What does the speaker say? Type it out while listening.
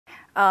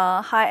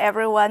Hi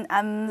everyone,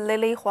 I'm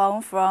Lili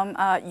Huang from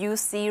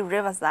UC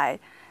Riverside.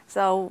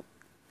 So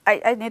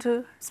I need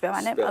to spell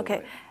my name.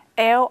 Okay,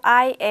 Lilihuang.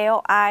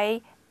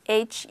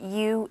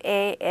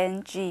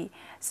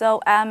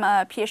 So I'm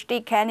a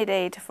PhD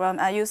candidate from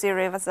UC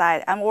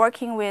Riverside. I'm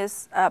working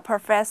with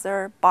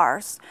Professor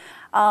Bars.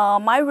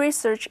 My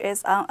research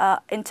is on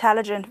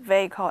intelligent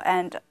vehicle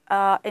and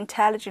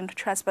intelligent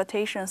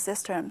transportation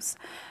systems.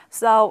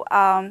 So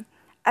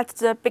at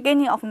the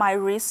beginning of my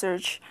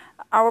research,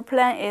 our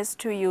plan is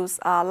to use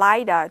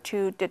LiDAR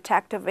to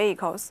detect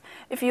vehicles.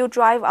 If you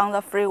drive on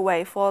the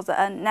freeway for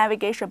the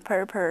navigation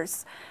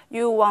purpose,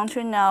 you want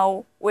to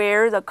know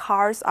where the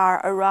cars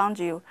are around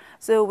you.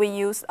 So we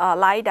use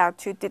LiDAR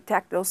to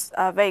detect those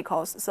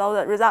vehicles. So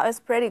the result is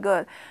pretty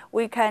good.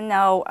 We can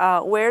know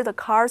where the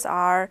cars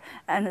are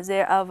and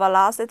their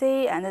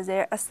velocity and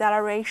their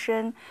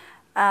acceleration.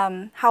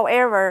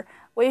 However,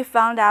 we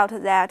found out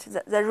that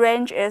the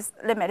range is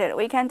limited.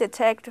 We can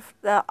detect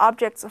the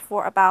objects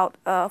for about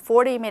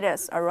 40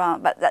 meters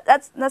around, but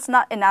that's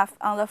not enough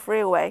on the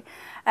freeway.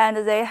 And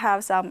they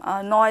have some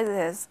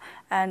noises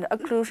and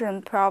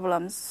occlusion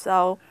problems.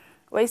 So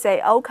we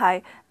say,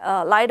 okay,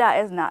 LiDAR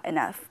is not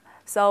enough.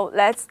 So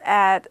let's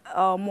add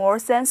more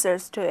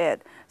sensors to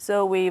it.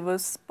 So we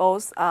use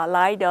both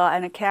LiDAR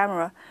and a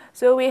camera.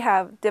 So we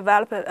have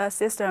developed a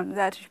system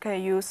that you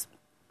can use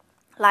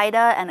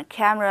LiDAR and a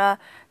camera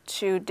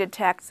to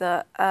detect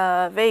the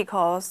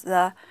vehicles,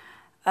 the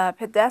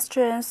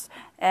pedestrians,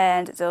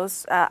 and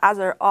those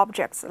other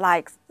objects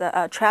like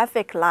the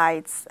traffic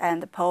lights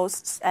and the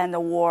posts and the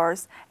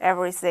walls,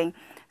 everything.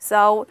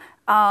 So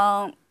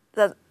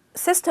the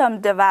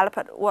system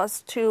developed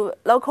was to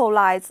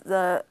localize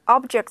the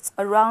objects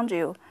around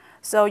you.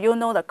 So you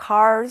know the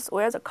cars,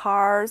 where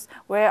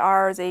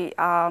are the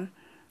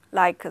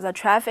like the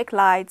traffic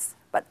lights,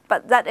 but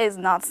that is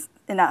not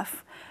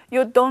enough.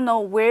 You don't know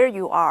where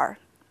you are.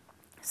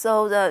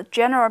 So the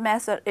general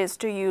method is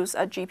to use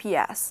a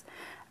GPS.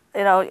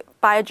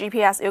 By a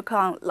GPS, you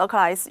can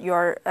localize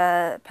your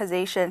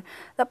position.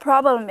 The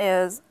problem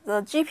is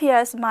the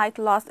GPS might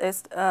lose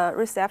its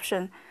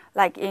reception,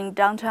 like in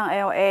downtown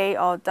LA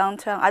or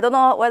downtown. I don't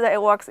know whether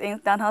it works in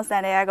downtown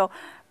San Diego,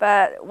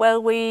 but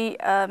when we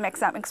make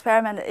some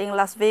experiment in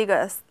Las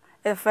Vegas,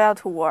 it failed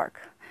to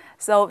work.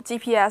 So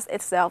GPS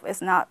itself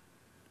is not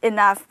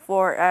enough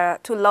for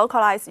to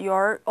localize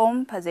your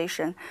own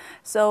position.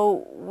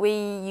 So we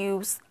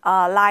use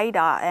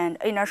LiDAR and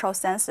inertial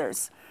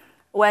sensors.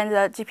 When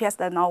the GPS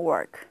does not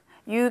work,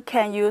 you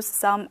can use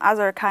some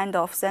other kind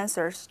of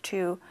sensors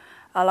to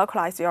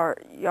localize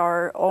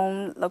your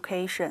own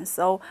location.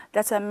 So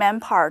that's a main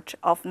part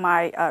of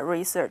my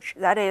research.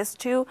 That is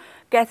to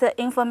get the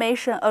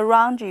information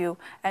around you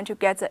and to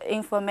get the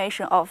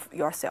information of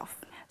yourself.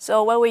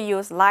 So when we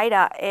use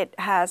LiDAR, it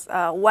has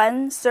a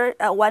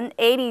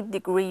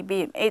 180-degree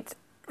beam. It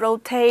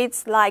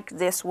rotates like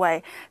this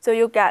way, so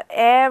you get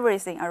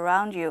everything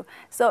around you.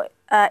 So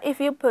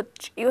if you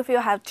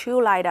have two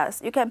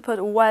LiDARs, you can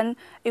put one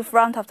in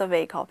front of the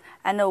vehicle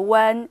and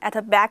one at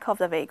the back of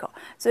the vehicle.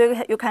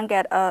 So you can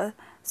get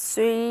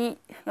 30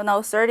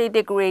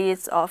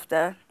 degrees of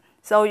the.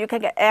 So you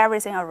can get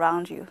everything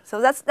around you. So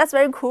that's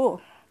very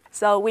cool.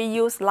 So we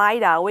use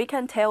LiDAR. We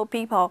can tell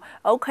people,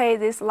 okay,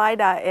 this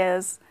LiDAR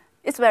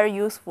it's very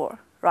useful,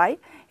 right?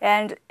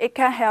 And it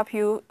can help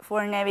you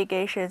for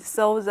navigation.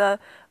 So the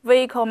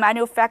vehicle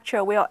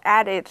manufacturer will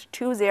add it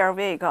to their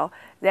vehicle.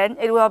 Then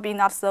it will be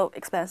not so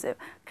expensive.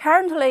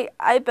 Currently,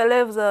 I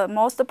believe the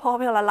most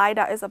popular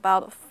LiDAR is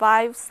about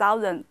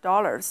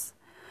 $5,000.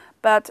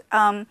 But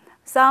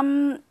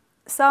some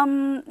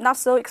not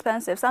so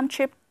expensive. Some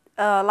cheap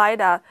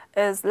LiDAR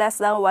is less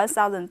than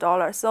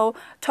 $1,000. So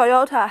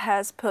Toyota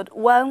has put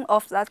one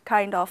of that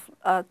kind of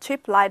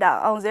cheap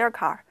LiDAR on their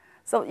car.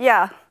 So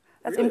yeah,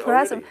 that's really?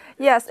 impressive. Oh,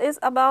 really? Yes, it's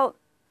about,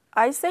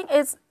 I think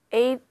it's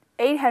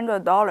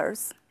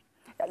 $800.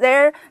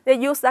 They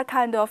use that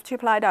kind of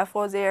cheap LiDAR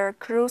for their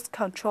cruise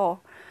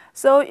control.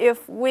 So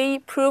if we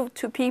prove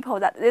to people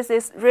that this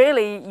is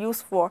really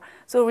useful,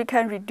 so we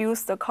can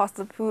reduce the cost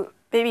to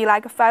maybe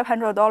like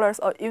 $500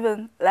 or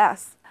even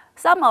less.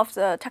 Some of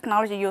the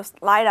technology use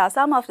LiDAR,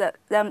 some of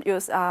them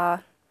use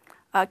a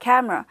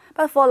camera.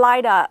 But for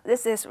LiDAR,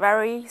 this is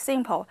very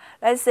simple.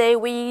 Let's say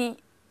we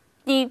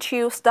need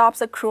to stop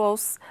the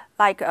cruise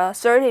like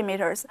 30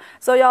 meters.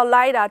 So your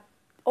LiDAR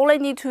only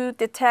need to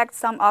detect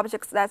some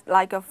objects that's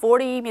like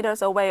 40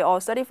 meters away or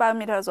 35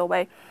 meters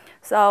away.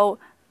 So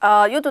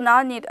you do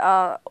not need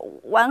a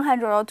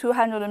 100 or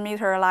 200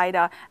 meter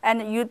LiDAR,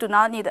 and you do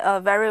not need a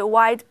very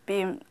wide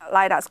beam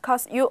LiDAR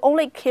because you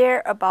only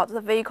care about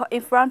the vehicle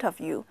in front of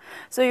you.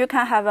 So you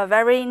can have a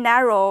very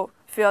narrow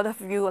field of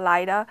view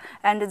LiDAR,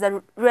 and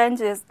the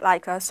range is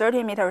like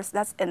 30 meters.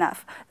 That's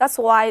enough. That's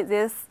why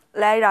this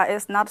LiDAR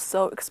is not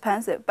so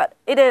expensive, but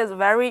it is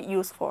very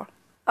useful.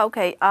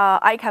 Okay,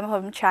 I come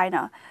from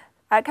China.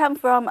 I come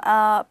from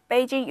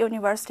Beijing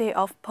University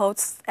of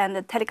Posts and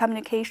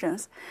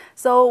Telecommunications.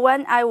 So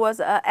when I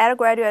was an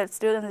undergraduate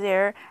student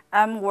there,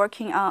 I'm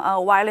working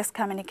on wireless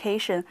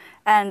communication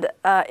and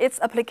its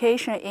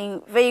application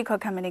in vehicle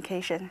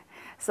communication.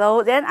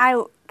 So then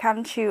I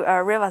come to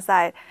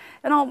Riverside.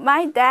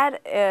 My dad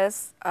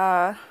is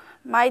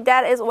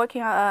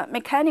working on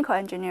mechanical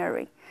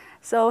engineering,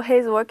 so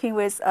he's working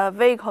with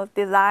vehicle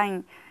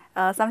design,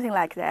 something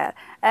like that.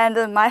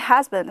 And my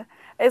husband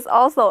is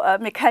also a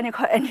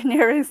mechanical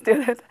engineering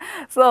student.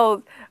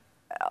 So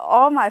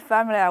all my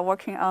family are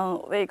working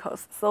on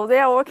vehicles. So they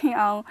are working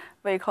on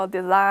vehicle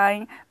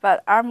design,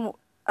 but when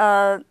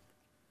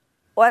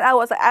I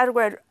was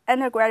an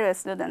undergraduate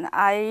student,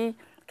 I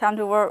come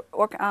to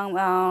work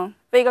on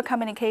vehicle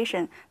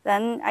communication.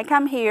 Then I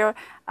come here,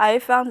 I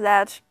found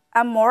that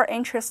I'm more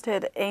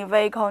interested in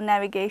vehicle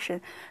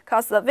navigation,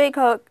 because the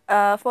vehicle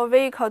for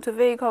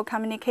vehicle-to-vehicle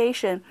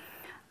communication,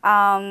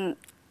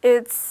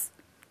 it's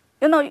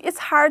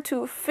hard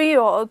to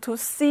feel or to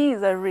see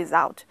the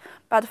result.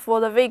 But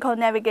for the vehicle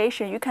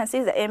navigation, you can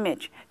see the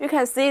image, you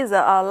can see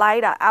the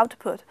LiDAR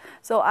output.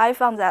 So I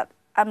found that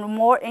I'm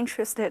more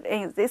interested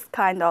in this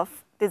kind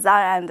of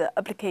design and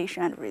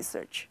application and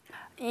research.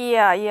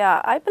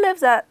 Yeah. I believe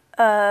that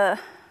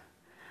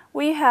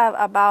we have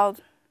about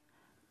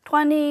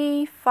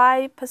 25%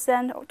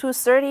 to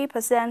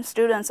 30%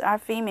 students are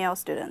female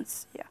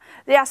students. Yeah,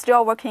 they are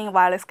still working in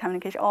wireless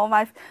communication.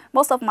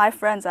 Most of my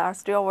friends are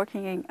still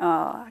working in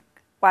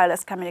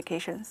wireless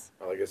communications.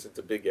 Well, I guess it's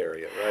a big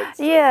area, right?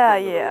 So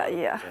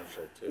Yeah.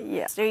 Too.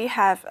 Yeah. So you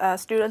have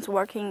students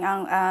working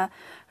on.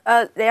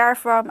 They are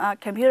from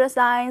computer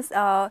science,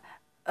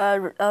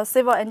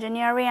 civil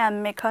engineering,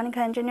 and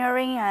mechanical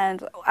engineering,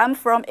 and I'm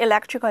from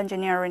electrical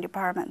engineering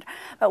department.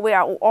 But we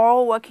are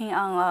all working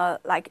on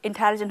like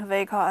intelligent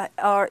vehicle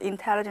or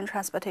intelligent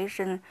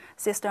transportation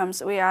systems.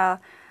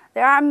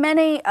 There are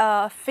many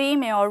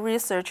female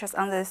researchers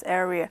on this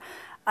area.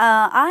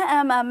 I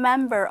am a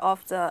member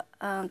of the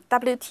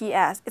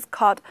WTS. It's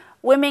called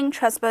Women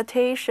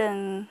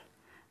Transportation.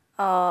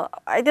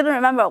 I didn't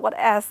remember what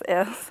S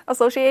is.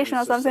 Association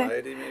or something.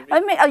 Society,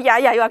 maybe?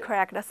 Yeah, you are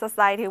correct. The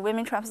Society,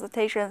 Women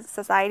Transportation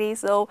Society.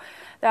 So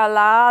there are a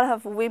lot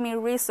of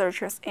women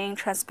researchers in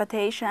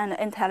transportation and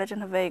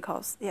intelligent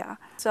vehicles. Yeah.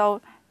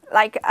 So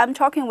like I'm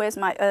talking with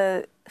my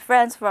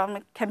friends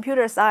from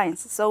computer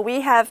science. So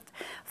we have,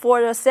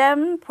 for the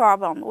same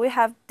problem, we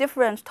have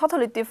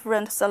totally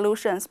different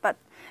solutions. But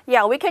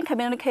yeah, we can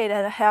communicate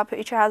and help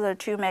each other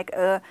to make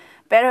a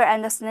better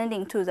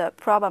understanding to the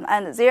problem,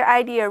 and their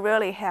idea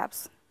really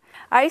helps.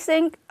 I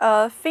think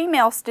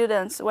female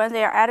students, when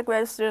they are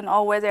undergraduate students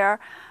or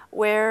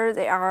where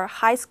they are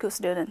high school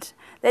students,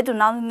 they do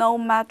not know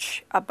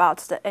much about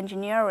the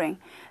engineering.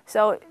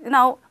 So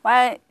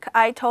when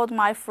I told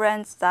my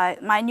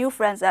new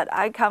friends that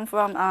I come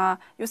from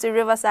UC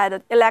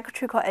Riverside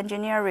electrical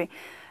engineering,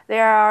 they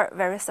are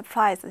very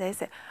surprised. They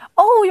say,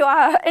 "Oh, you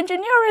are an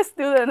engineering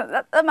student.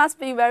 That must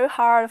be very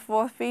hard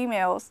for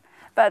females."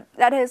 But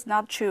that is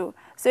not true.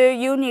 So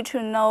you need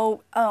to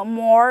know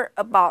more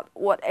about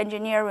what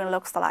engineering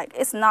looks like.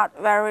 It's not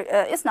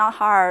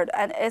hard,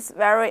 and it's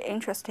very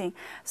interesting.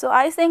 So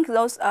I think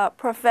those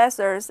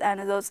professors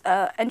and those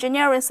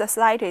engineering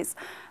societies,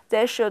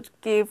 they should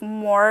give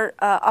more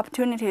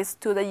opportunities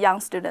to the young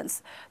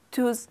students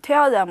to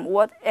tell them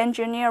what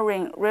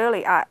engineering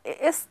really are.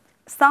 It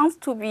sounds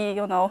to be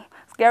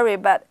scary,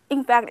 but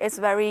in fact it's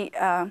very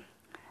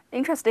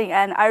interesting,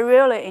 and I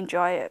really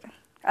enjoy it.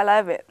 I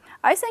love it.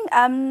 I think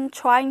I'm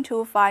trying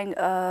to find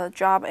a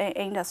job in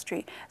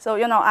industry. So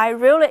I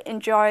really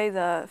enjoy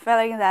the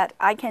feeling that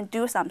I can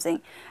do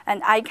something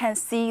and I can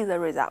see the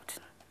result.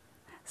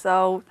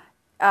 So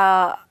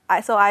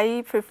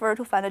I prefer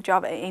to find a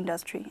job in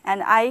industry,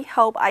 and I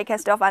hope I can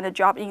still find a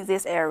job in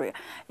this area,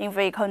 in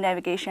vehicle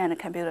navigation and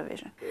computer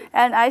vision.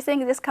 And I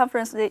think this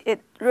conference,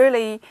 it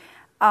really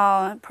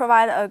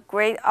provide a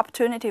great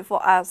opportunity for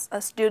us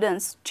as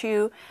students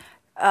to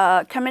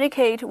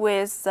communicate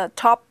with the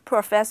top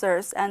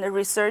professors and the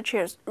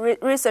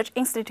research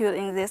institute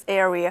in this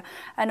area.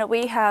 And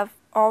we have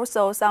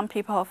also some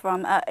people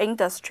from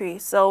industry,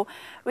 so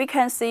we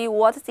can see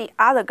what the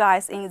other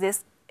guys in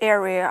this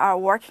area are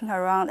working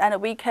around,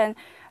 and we can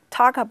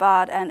talk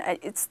about, and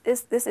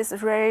this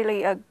is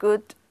really a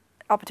good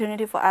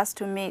opportunity for us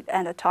to meet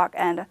and talk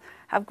and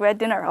have great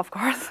dinner, of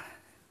course.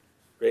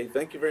 Great,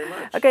 thank you very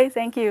much. Okay,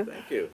 thank you. Thank you.